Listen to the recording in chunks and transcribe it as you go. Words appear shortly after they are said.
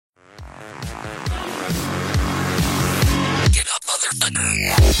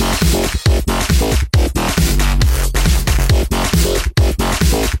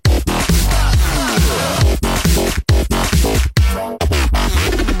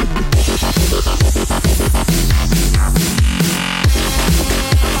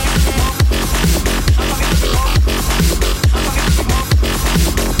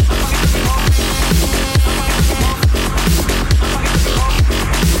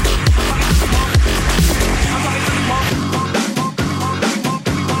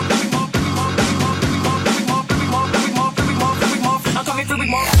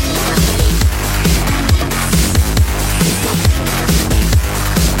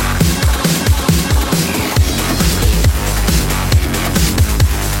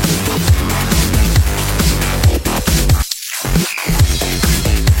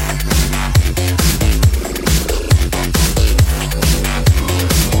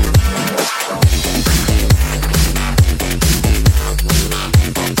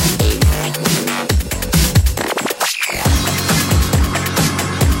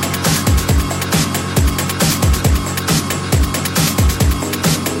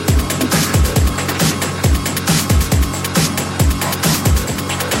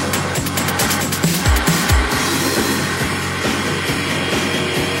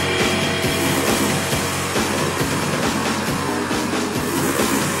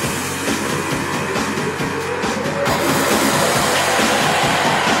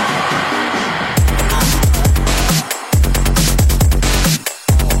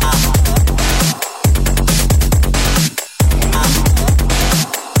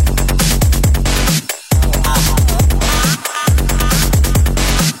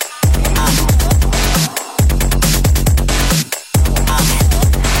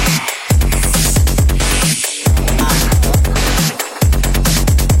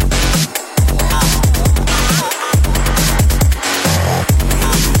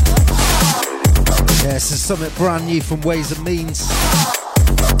something brand new from Ways and Means.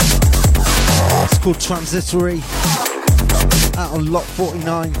 It's called Transitory, out on Lot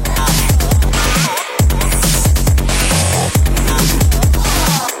 49.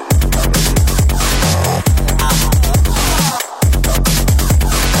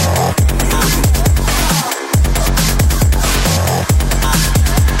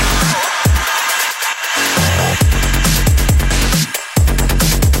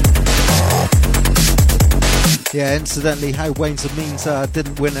 Yeah, incidentally, how Ways and Means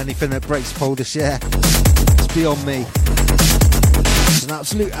didn't win anything at Breaks Poll this year. It's beyond me. It's an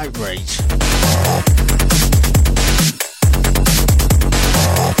absolute outrage.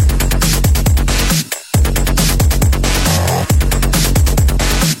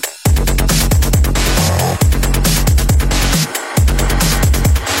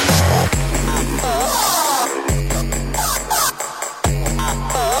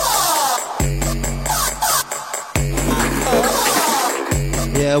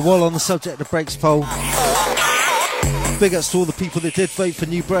 While on the subject of Breaks Poll, big ups to all the people that did vote for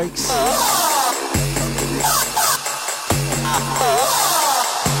Nubreaks.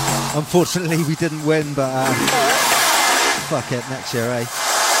 Unfortunately, we didn't win, but fuck it, next year, eh?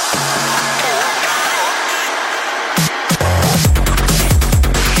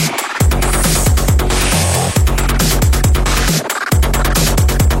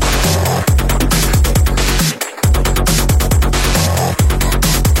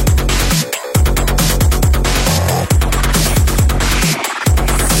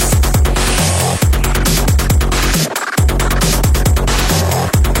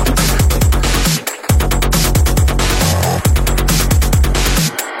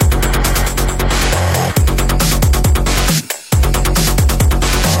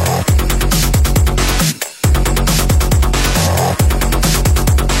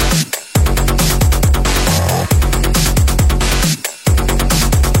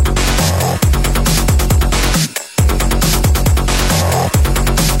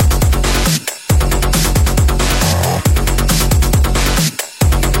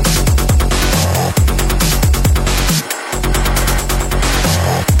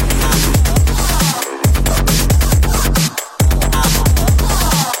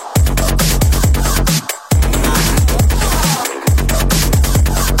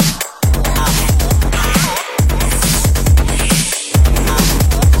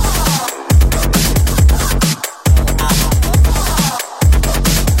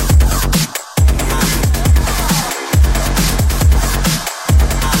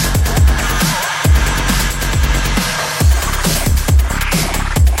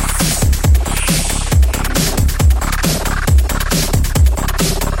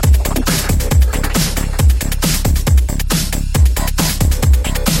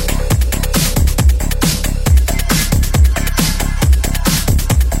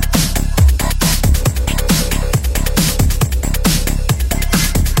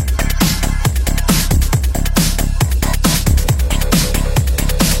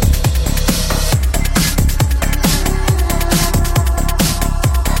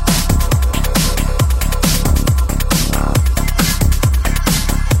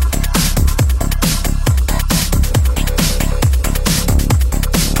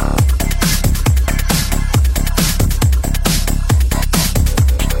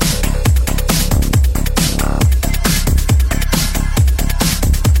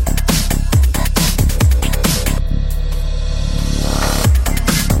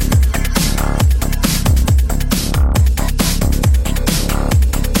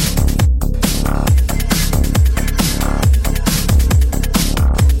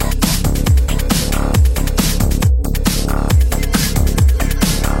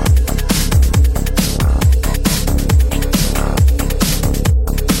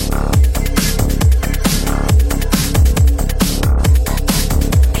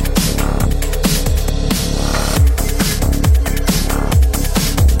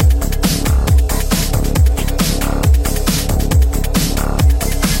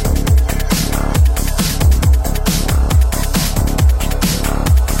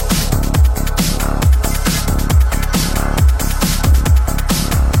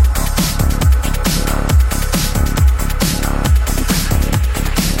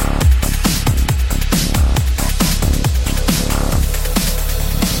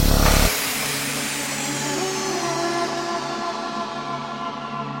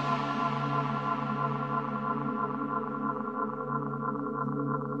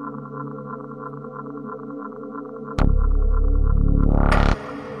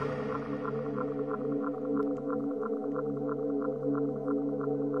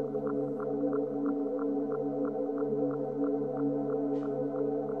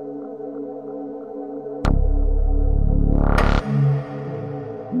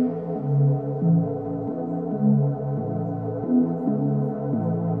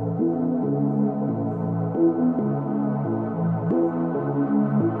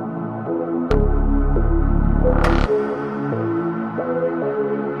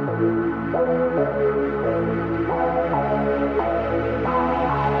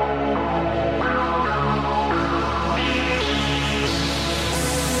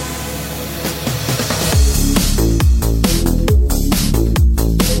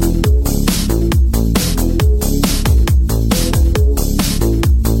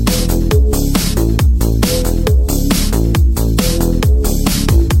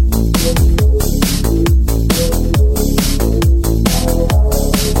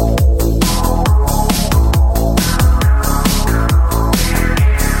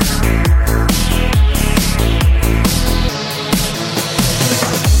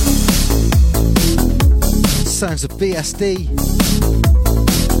 sounds of BSD.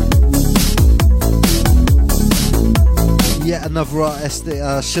 Yet another artist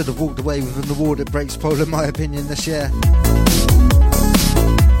that should have walked away with an award at Breaks Pole, in my opinion, this year.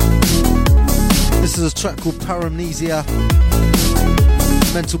 This is a track called Paramnesia,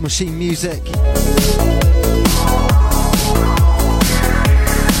 Mental Machine Music.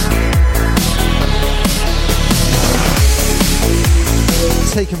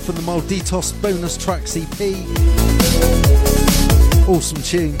 Taken from the Malditos bonus tracks EP. Awesome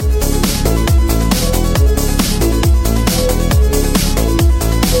tune.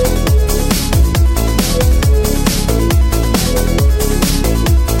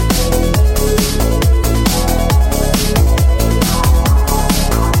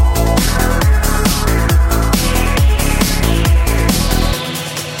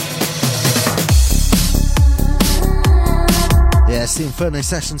 It's the Inferno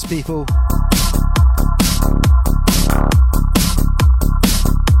sessions, people.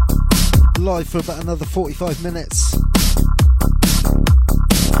 Live for about another 45 minutes.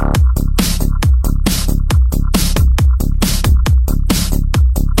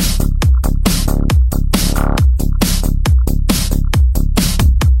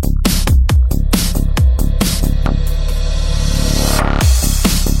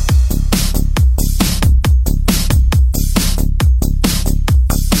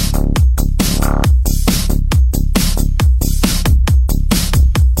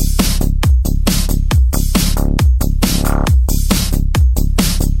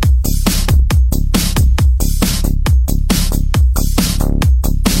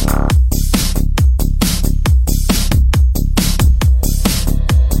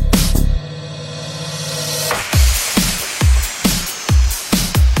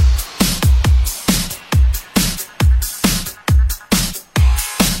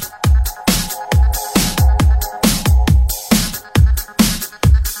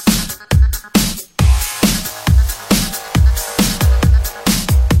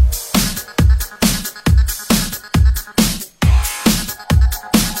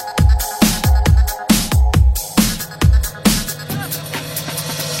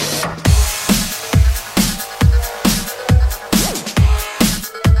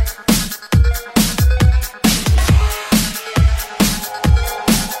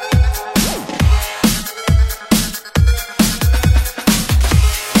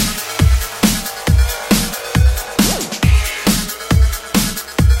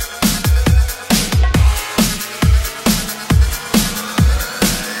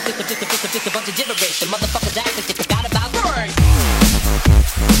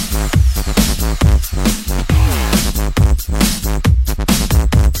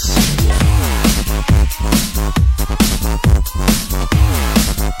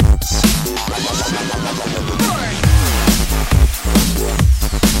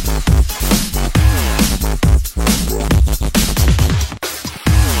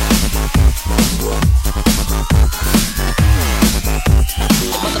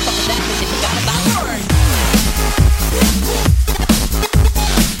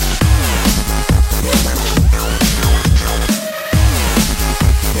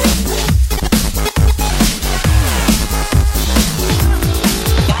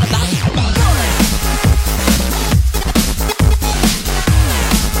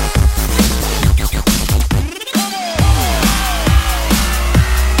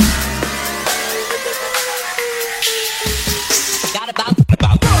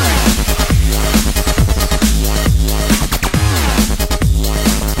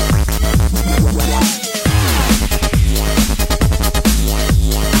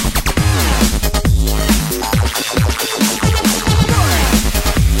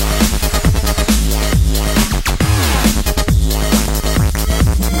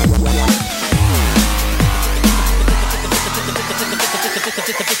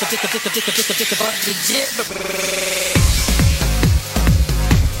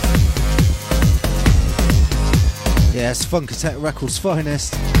 Yes, Funkatech Records'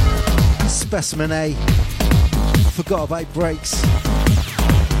 finest. Specimen A. Forgot about breaks.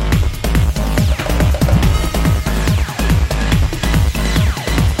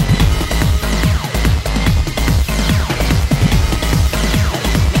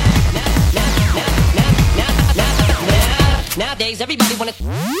 Nowadays, everybody wanna.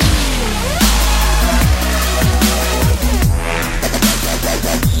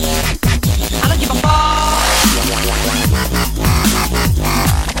 I don't give a fuck.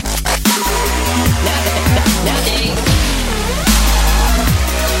 Nowadays.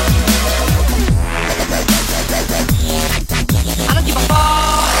 I don't give a fuck.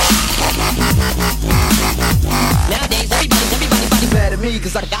 me,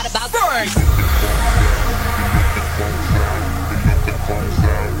 cause I got about first.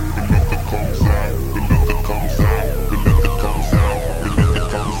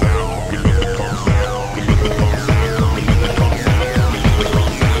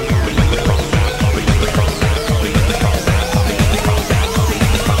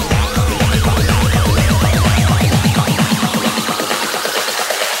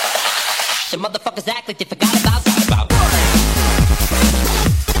 The motherfuckers act like they forgot about.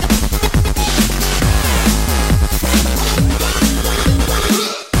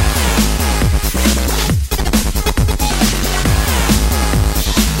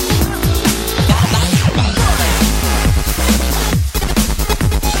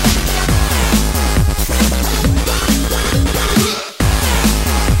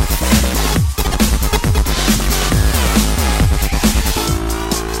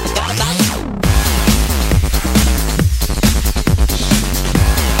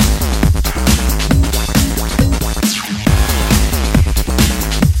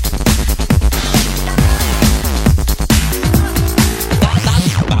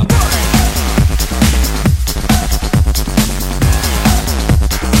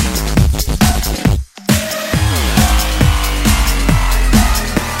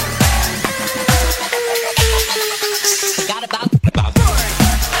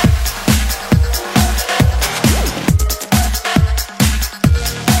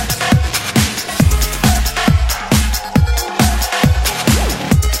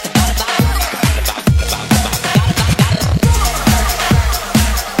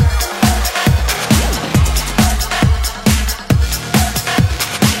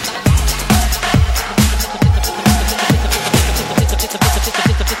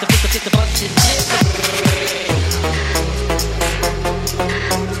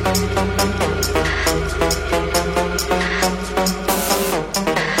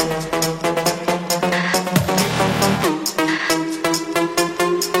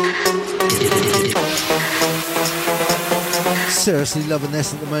 Seriously loving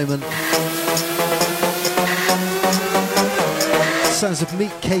this at the moment. Sounds of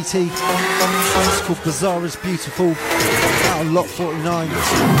Meet Katie. It's called Bizarre is Beautiful. Out of Lot 49.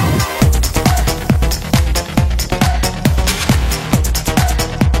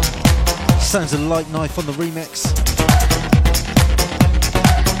 Sounds of Light Knife on the remix.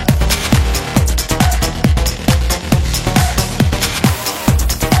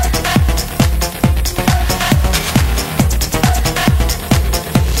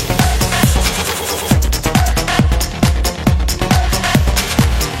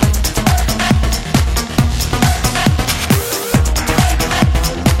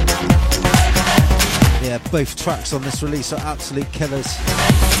 Both tracks on this release are absolute killers.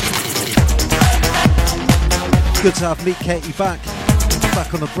 Good to have Meet Katie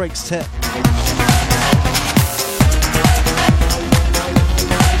back on a breaks tip.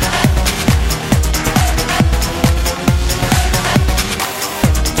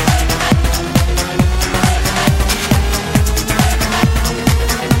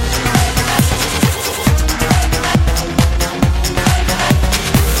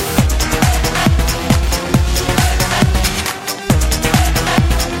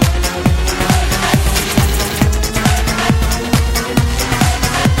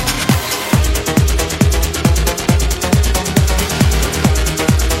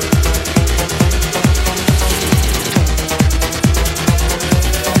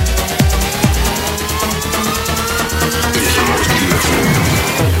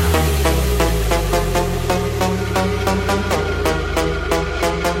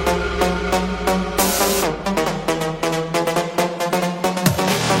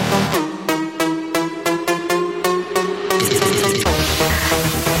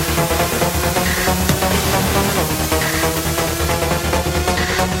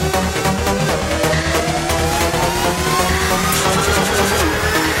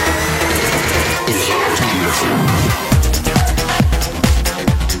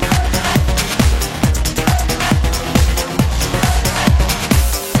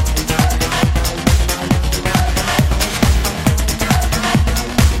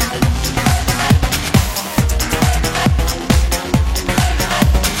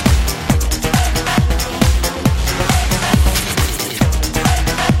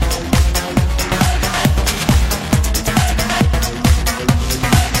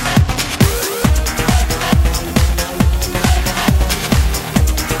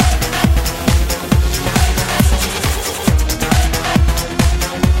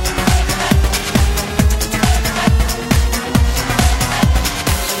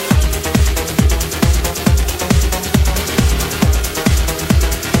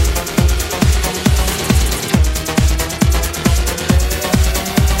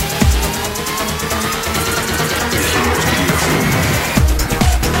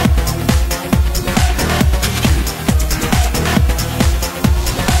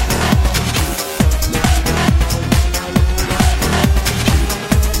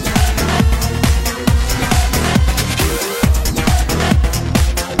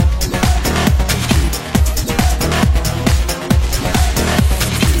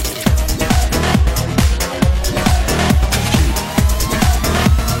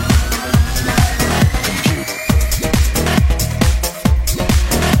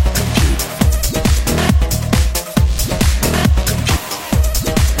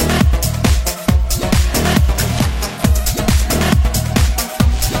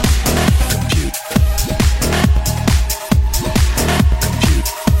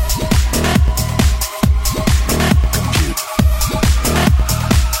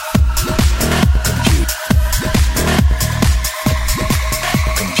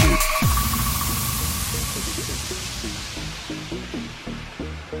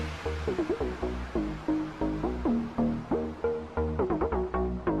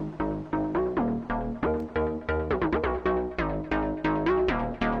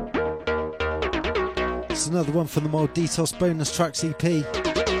 Another one from the More Detox bonus tracks EP.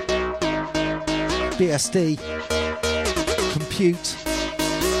 BSD. Compute.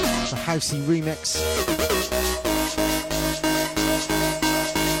 The Housey remix.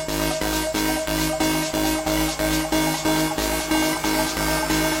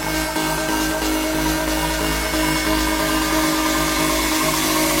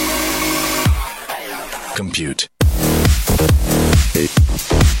 Compute.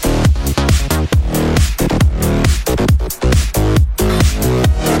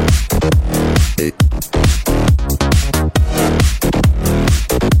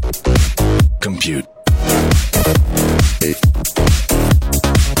 Compute.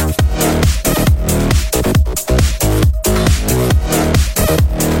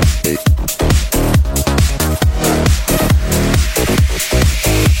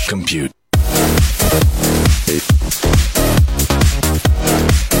 Compute.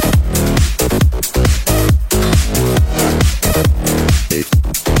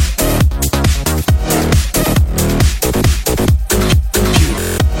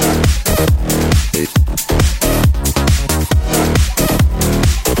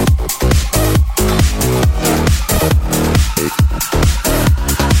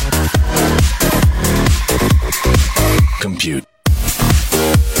 Compute.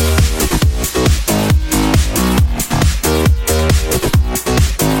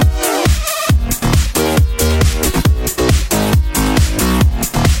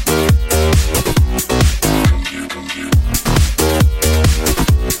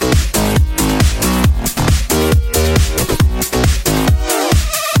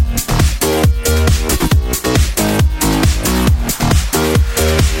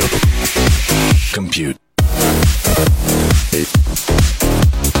 Compute.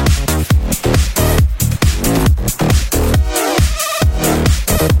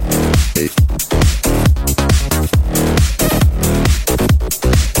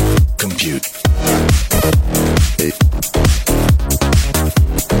 Compute.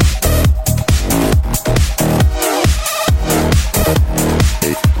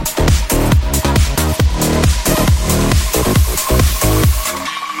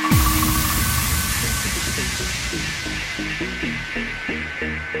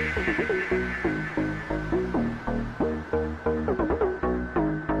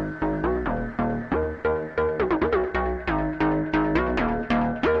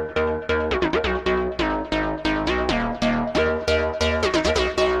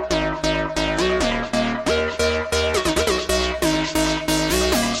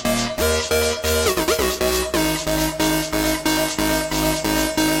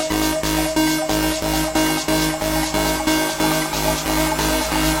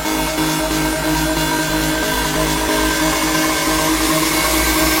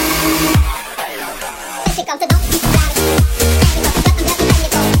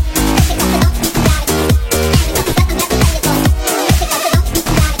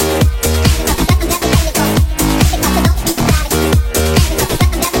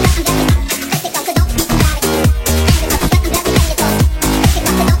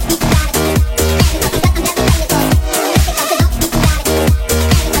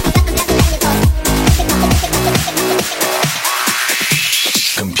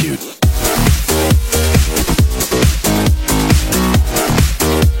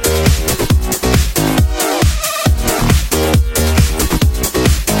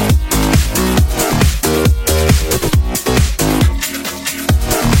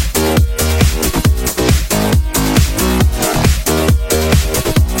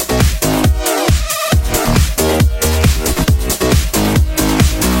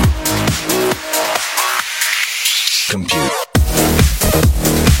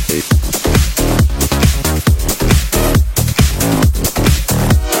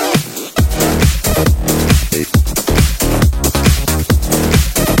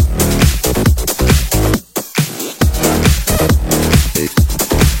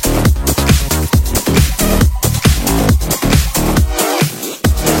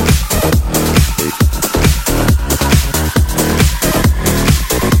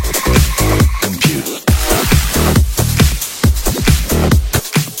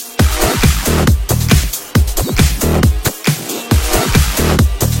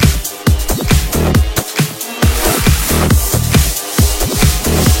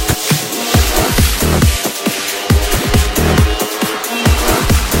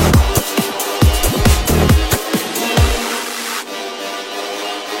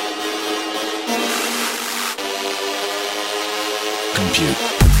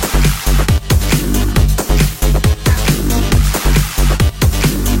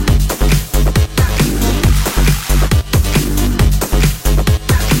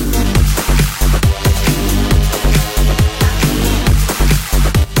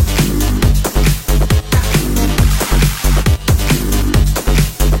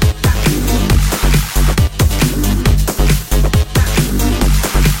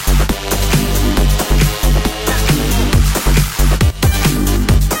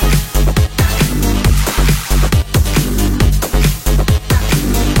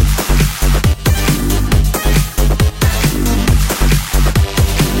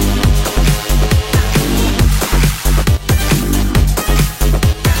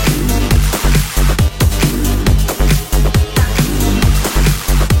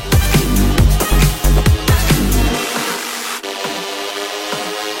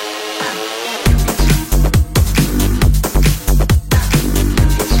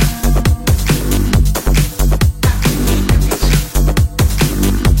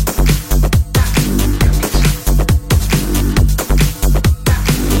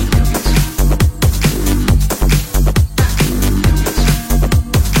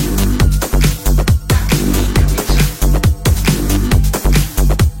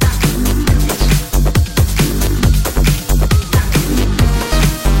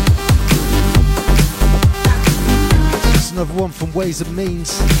 Ways and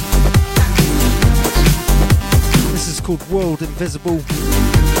Means. This is called World Invisible,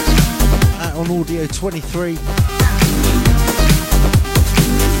 out on Audio 23.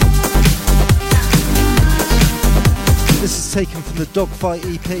 This is taken from the Dogfight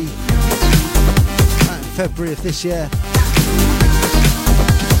EP, out in February of this year.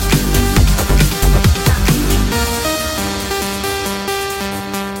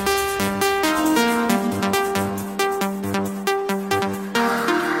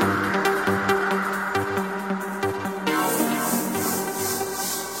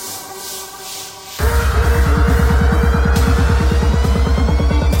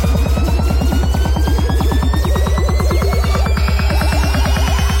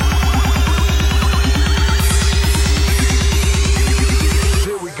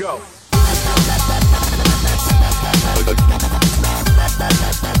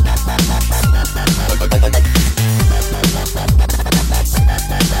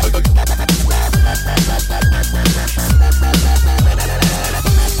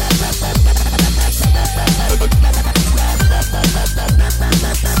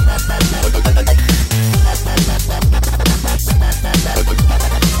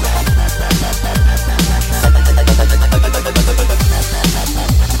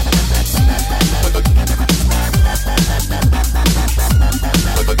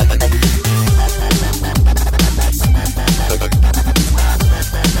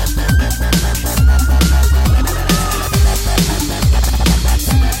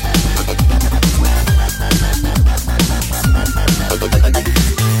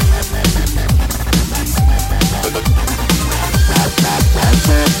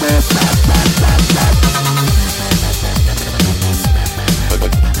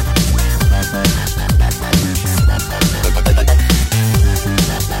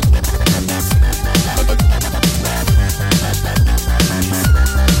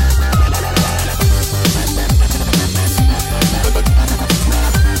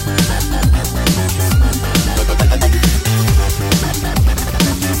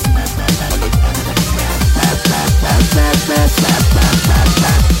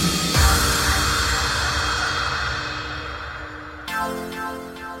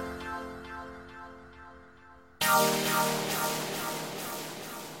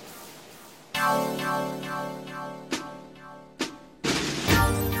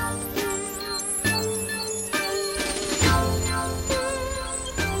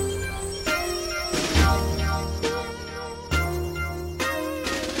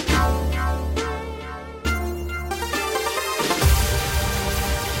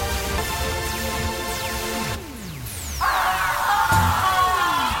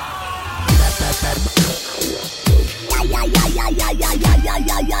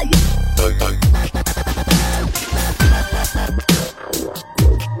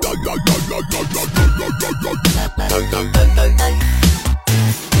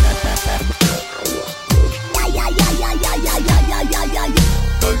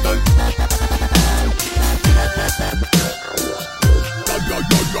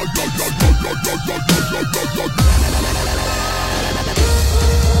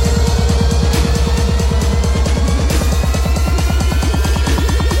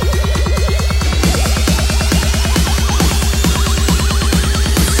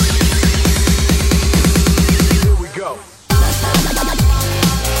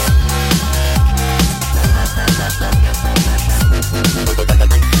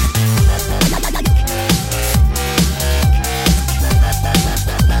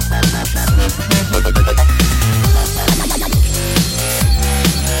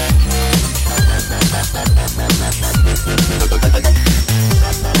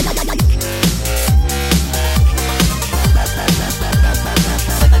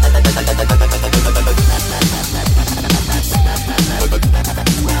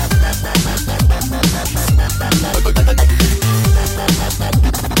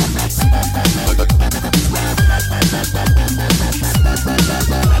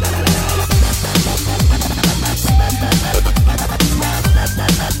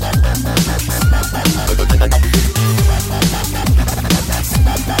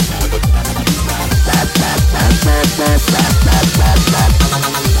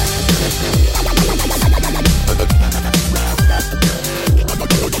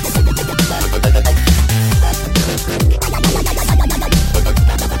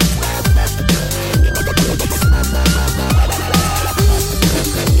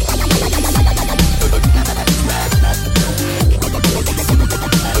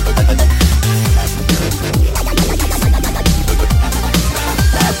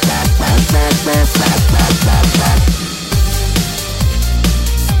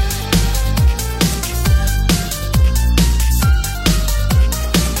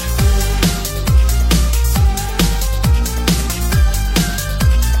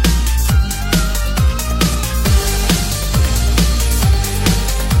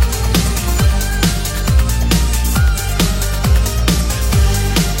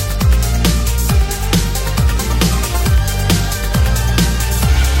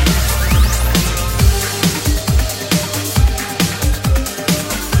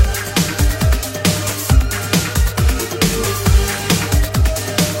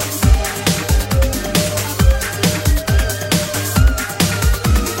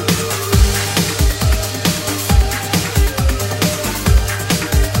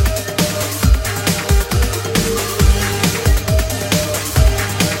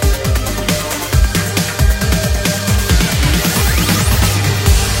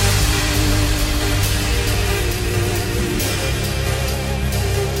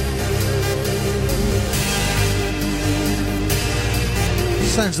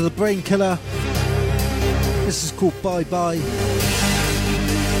 Sounds of the Brain Killer. This is called Bye Bye.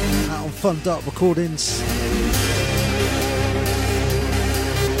 Out on Fun Dark Recordings.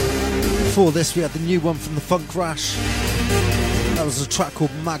 Before this, we had the new one from the Funk Rash. That was a track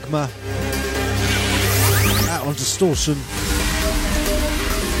called Magma. Out on Distortion.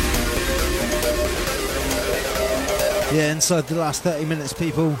 Yeah, inside the last 30 minutes,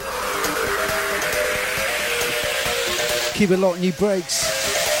 people. Keep it locked, new breaks.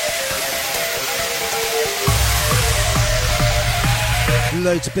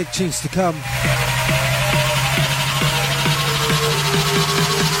 Loads of big tunes to come.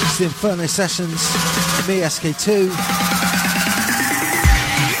 It's the Inferno Sessions. Me, SK2.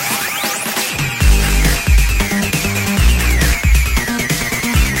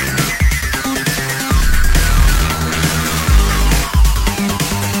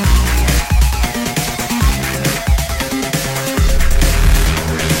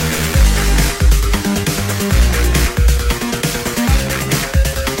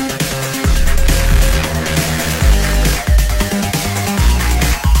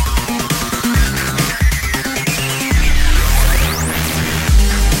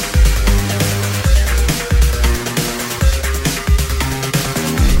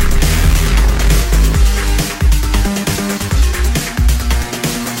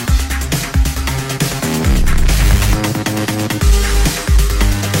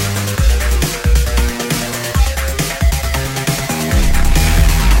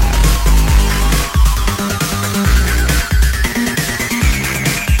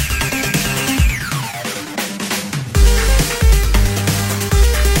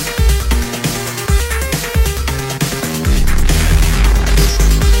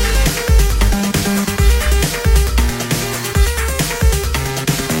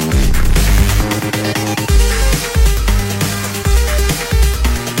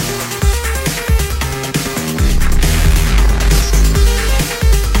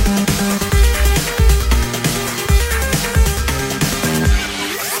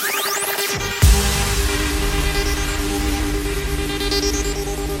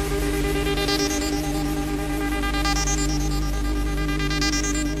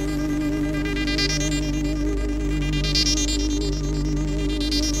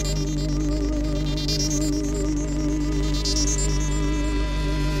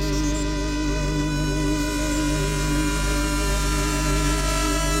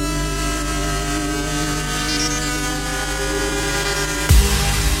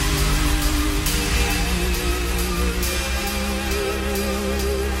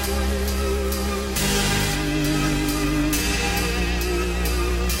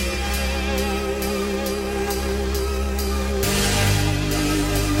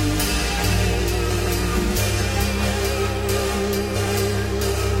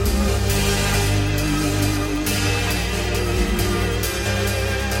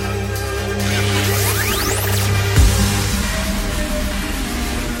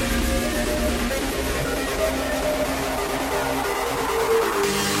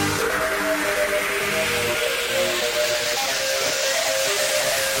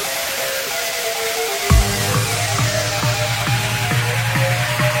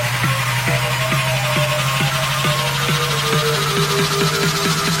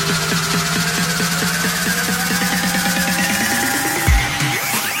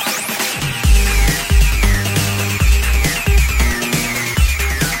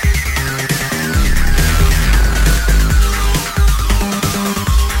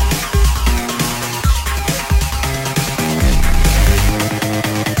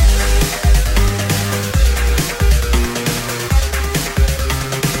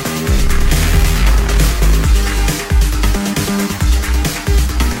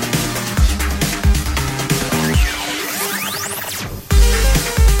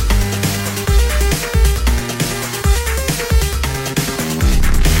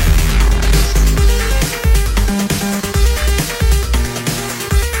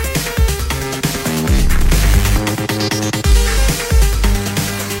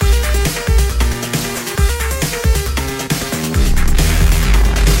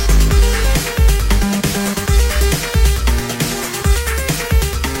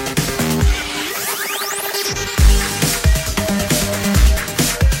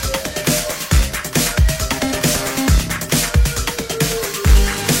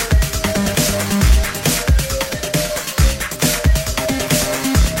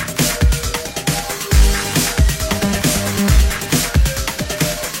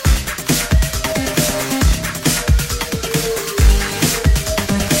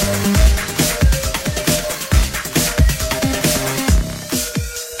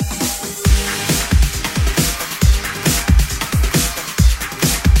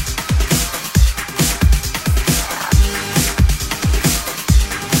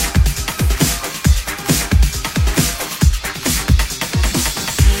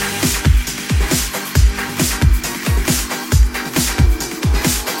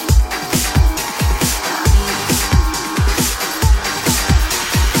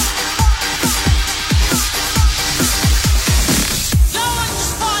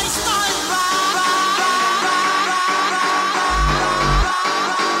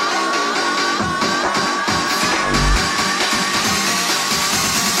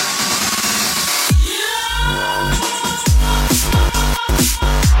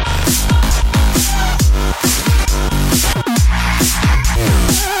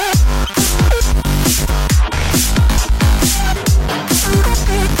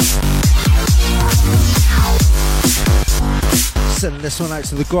 And this one out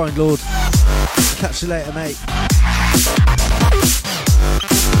to the Grind Lord. Catch you later, mate.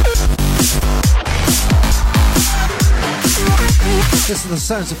 This is the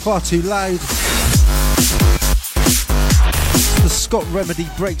sounds of Far Too Loud. The Scott Remedy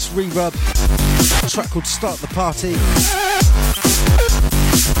Breaks re-rub. A track called Start the Party.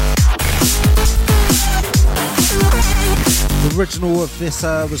 The original of this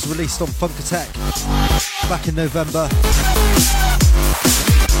was released on Funk Attack back in November.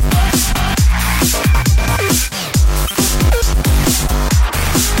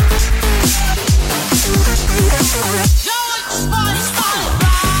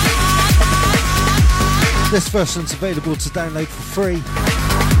 This version's available to download for free.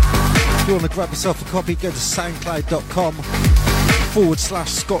 If you want to grab yourself a copy, go to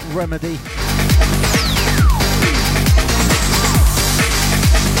soundcloud.com/Scott Remedy.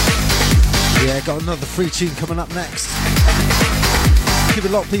 Yeah, got another free tune coming up next. Keep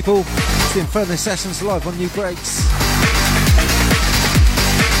it locked, people. It's the Inferno Sessions live on Nubreaks.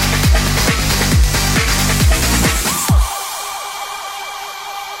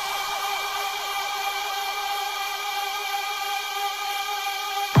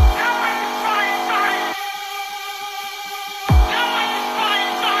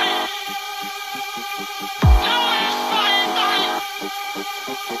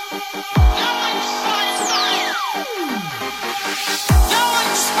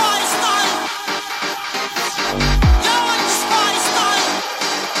 Yo,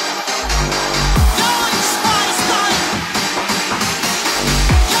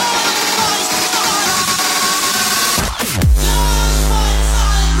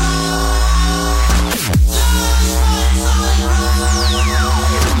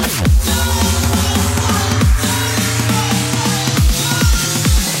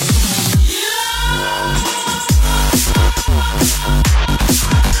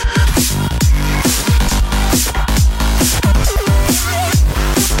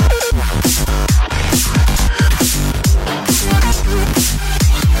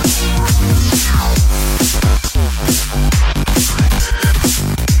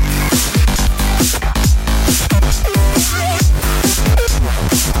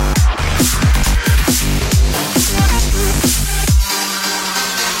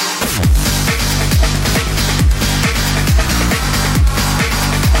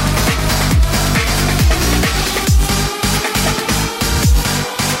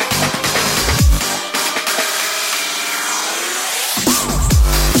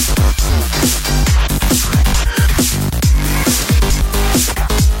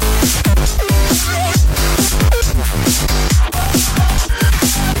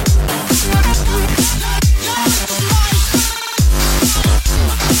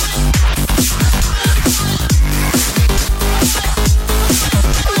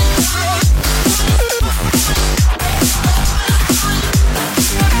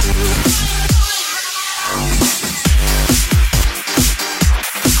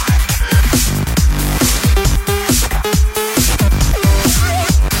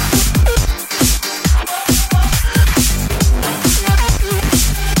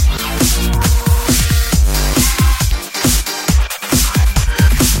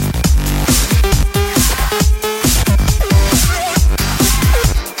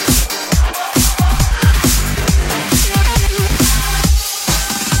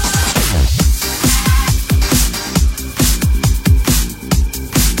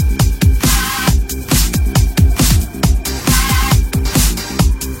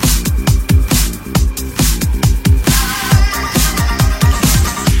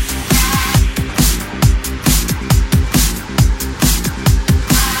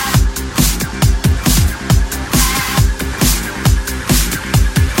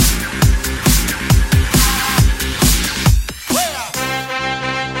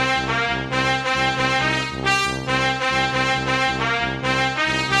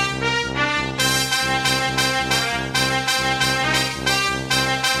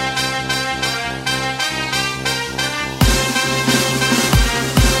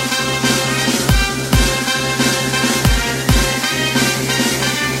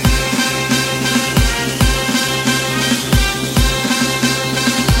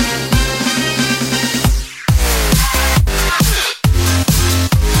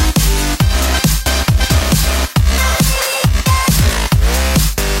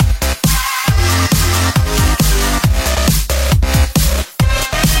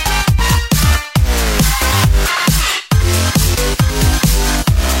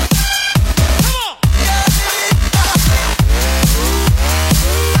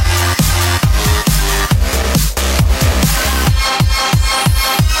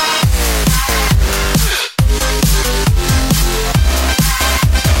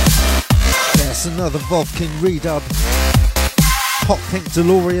 Another Volv King redub. Hot Pink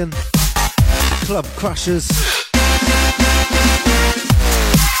DeLorean. Club Crushers.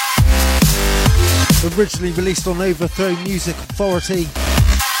 Originally released on Overthrow Music Authority.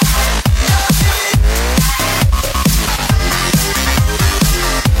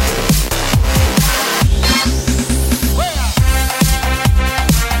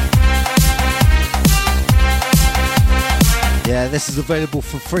 Yeah, this is available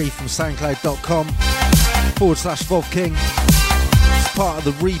for free from soundcloud.com/Volv King. It's part of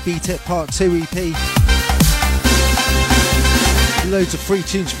the Rebeat It Part 2 EP. Loads of free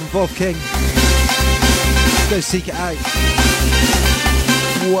tunes from Volv King. Go seek it out.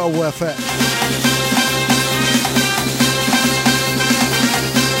 Well worth it.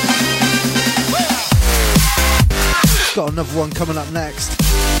 Got another one coming up next.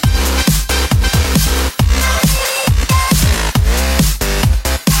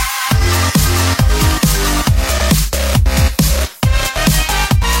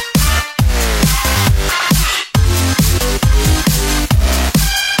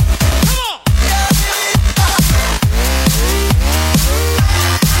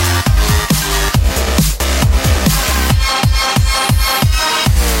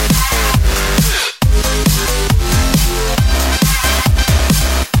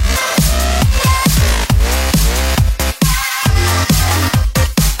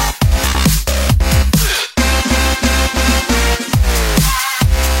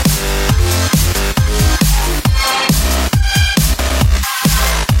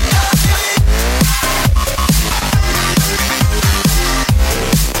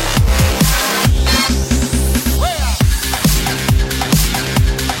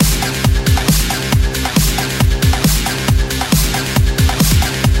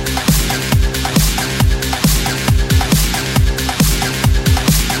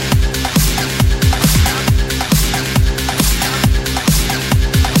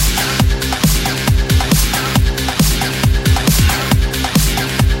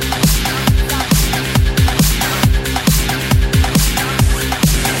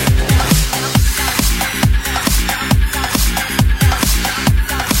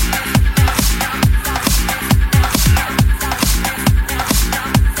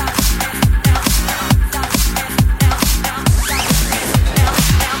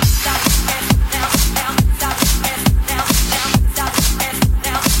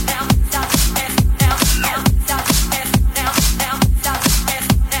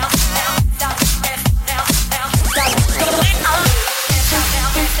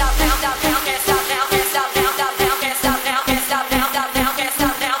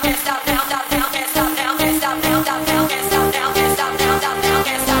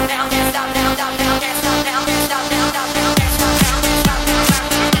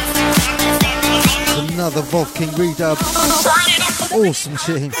 Another Volv King redub. Awesome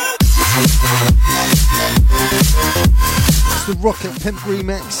tune. It's the Rocket Pimp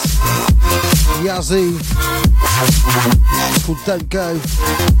remix. Yazoo. It's called Don't Go.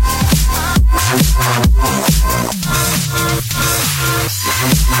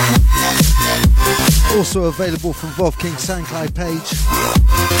 Also available from Volv King's SoundCloud page.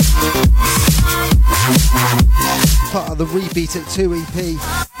 Part of the Rebeat It 2 EP.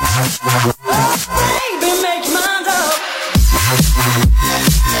 Baby, make your mind up.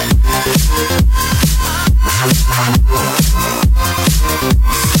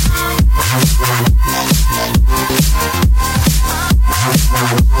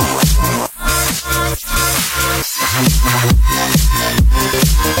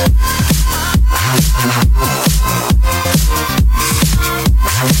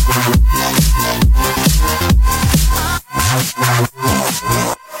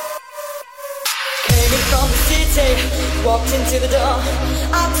 Walked into the door.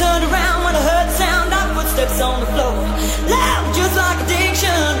 I turned around when I heard the sound of footsteps on the floor. Loud, just like addiction.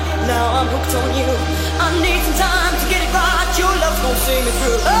 Now I'm hooked on you. I need some time to get it right. Your love's gonna see me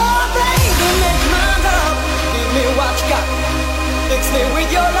through. Oh, baby, make your mind up. Give me what you got. Fix me with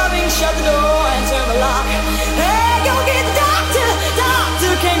your loving. Shut the door and turn the lock. Hey, go get the doctor.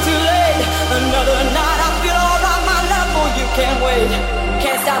 Doctor came too late. Another night I feel alright. My love for you can't wait.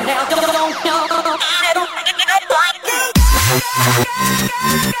 Can't stop now. Don't. Can't stop now. Don't.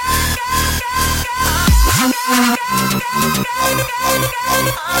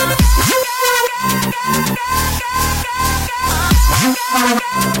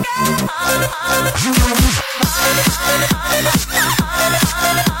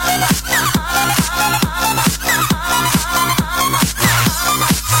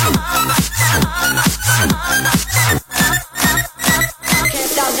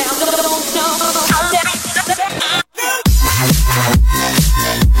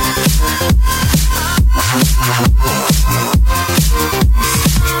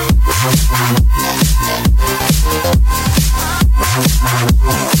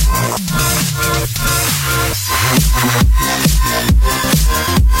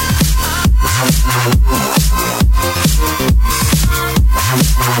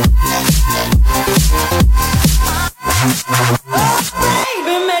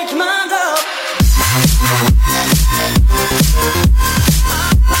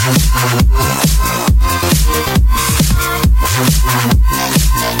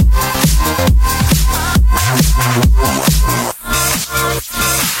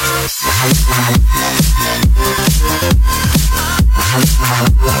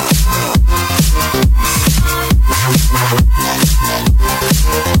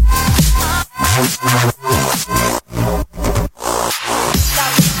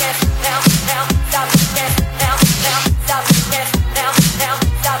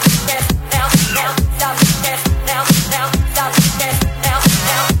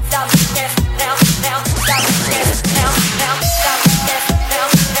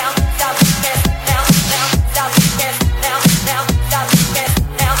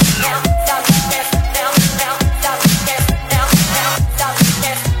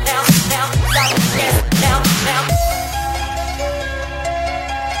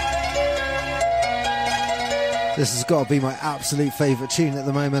 This has got to be my absolute favourite tune at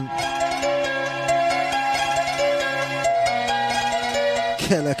the moment.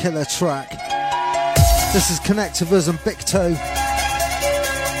 Killer track. This is Connectivers and Big Toe.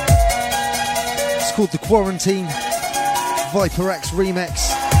 It's called The Quarantine. Viper X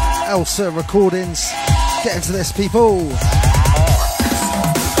remix. Elsa Recordings. Get into this, people.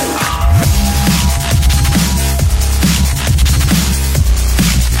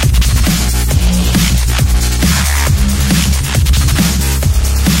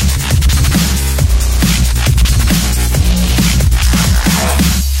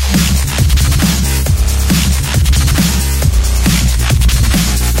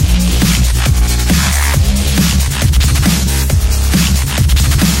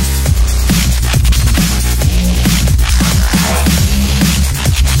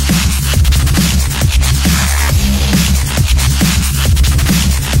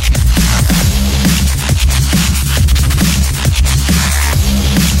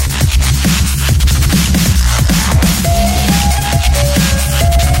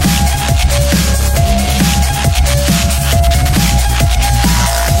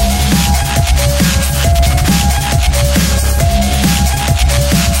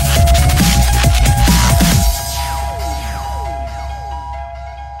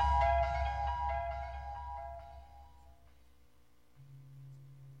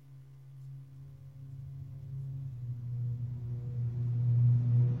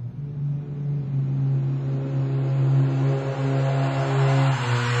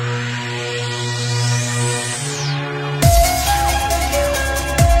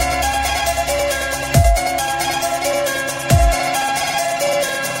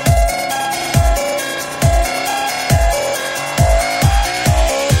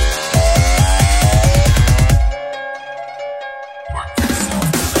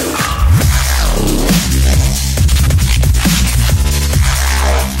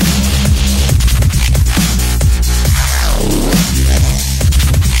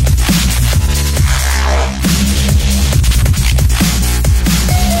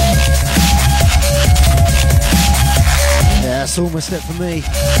 That's almost it for me.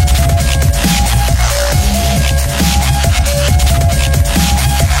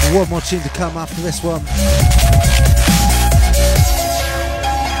 One more tune to come after this one.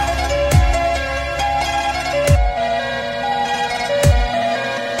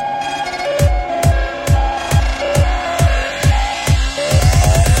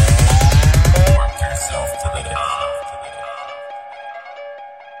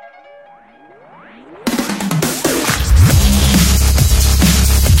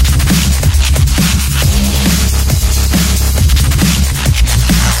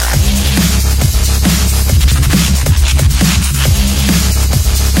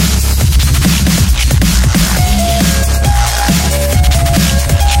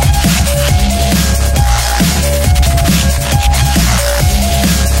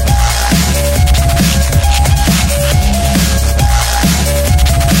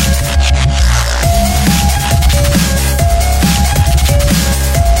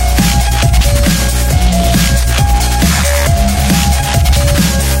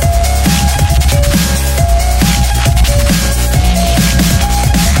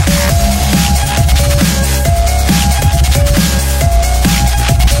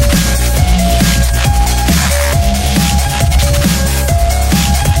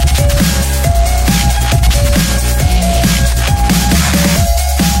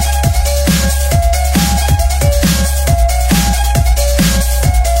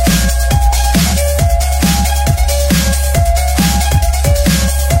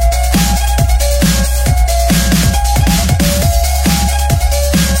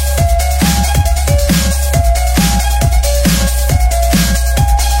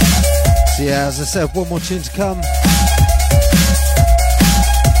 As I said, one more tune to come. And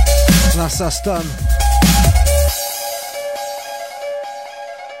that's us done.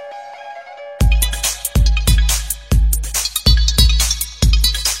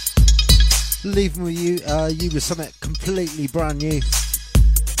 Leaving with you with something completely brand new.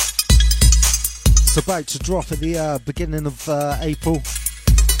 It's about to drop at the beginning of April.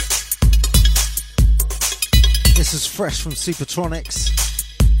 This is fresh from Supertronics.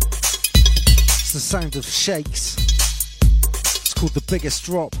 The sound of shakes. It's called The Biggest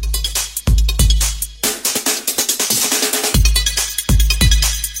Drop.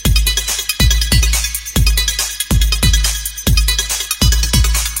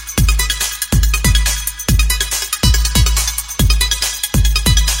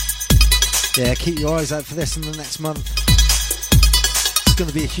 Yeah, keep your eyes out for this in the next month. It's going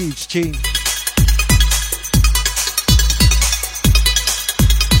to be a huge tune.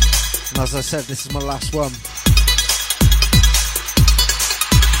 And as I said, this is my last one.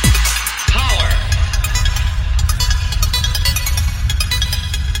 Power.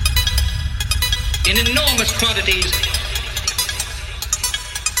 In enormous quantities.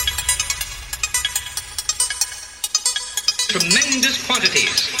 Tremendous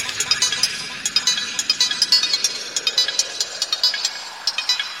quantities.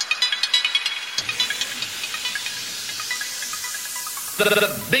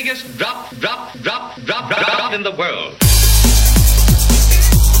 The biggest drop in the world.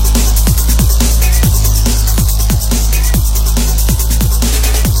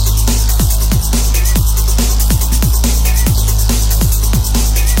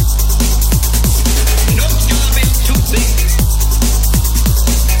 No job is too big.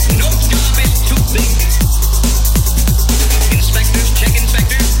 No job is too big. Inspectors check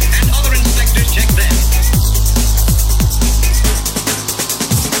inspectors, and other inspectors check them.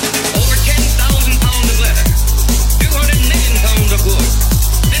 Over 10,000 pounds of leather, 200 million pounds of wood,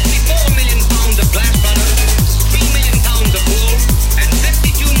 54 million pounds of glass products, 3 million pounds of wool, and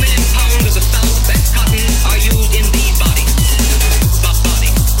 52 million pounds of the South's best cotton are used in these bodies.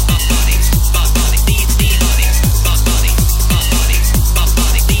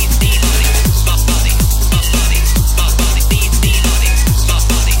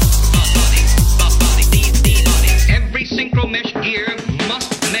 Every synchro mesh gear must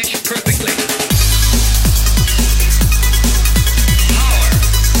mesh perfectly. Power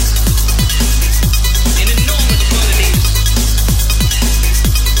in enormous quantities.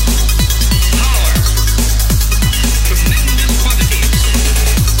 Power, tremendous quantities.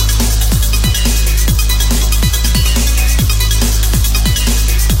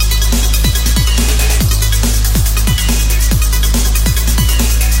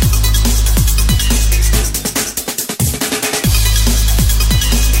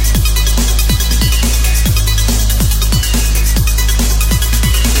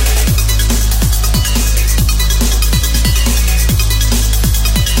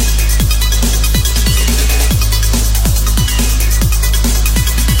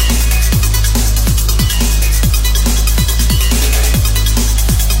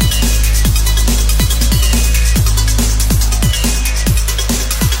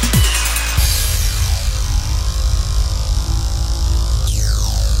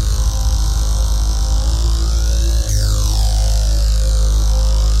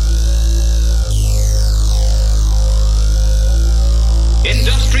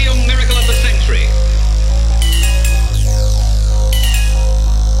 Industrial miracle of the century.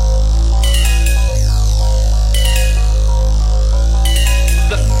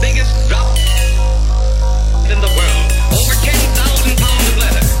 The biggest drop in the world. Over 10,000 pounds of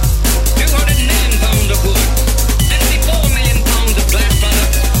leather, 200 million pounds of wood, 54 million pounds of glass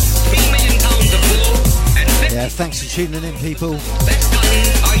products, 3 million pounds of wool, and 50 Yeah, thanks for tuning in, people. best cotton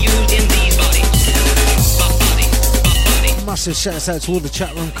are used in these bodies. Massive shouts out to all the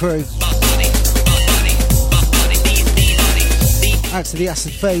chat room crew. Out to the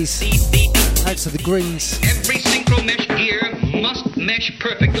acid phase. Out to the greens. Every synchro mesh gear must mesh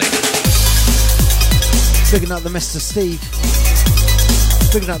perfectly. Bigging up the Mr. Steve.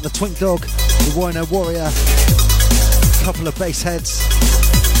 Bigging up the Twink Dog. The Wino Warrior. Couple of bass heads.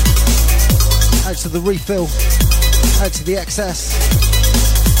 Out to the Refill. Out to the XS.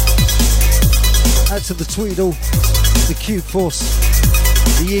 Out to the Tweedle. The Cube Force.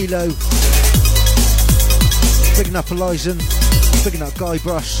 The Elo. Bigging up Elysian. Bigging up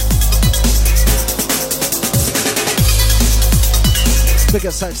Guybrush. Big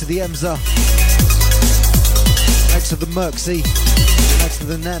ups out to the Emza. Out to the Merxy. Out to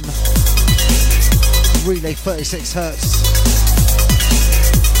the Nem. Relay 36 Hertz.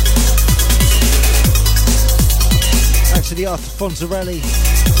 Out to the Arthur Fonzarelli.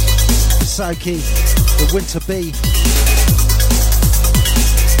 The Sauki. The Winter Bee.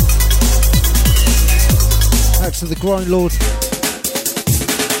 Out to the Grind Lord.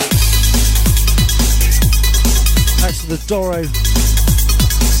 Out to the Doro.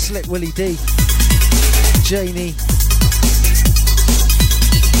 Slick Willie D. Janie.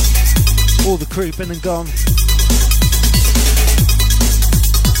 All the crew been and gone.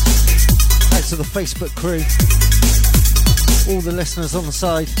 Out to the Facebook crew. All the listeners on the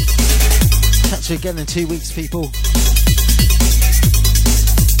side. Catch you again in 2 weeks, people.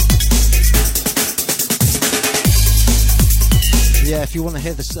 Yeah, if you want to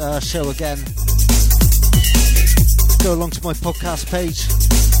hear this show again, go along to my podcast page,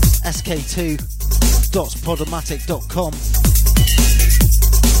 sk2.podomatic.com,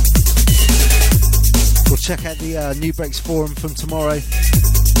 or check out the Nubreaks forum from tomorrow.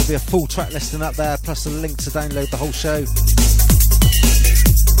 There'll be a full track listing up there, plus a link to download the whole show.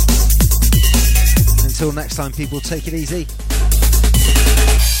 Until next time, people, take it easy.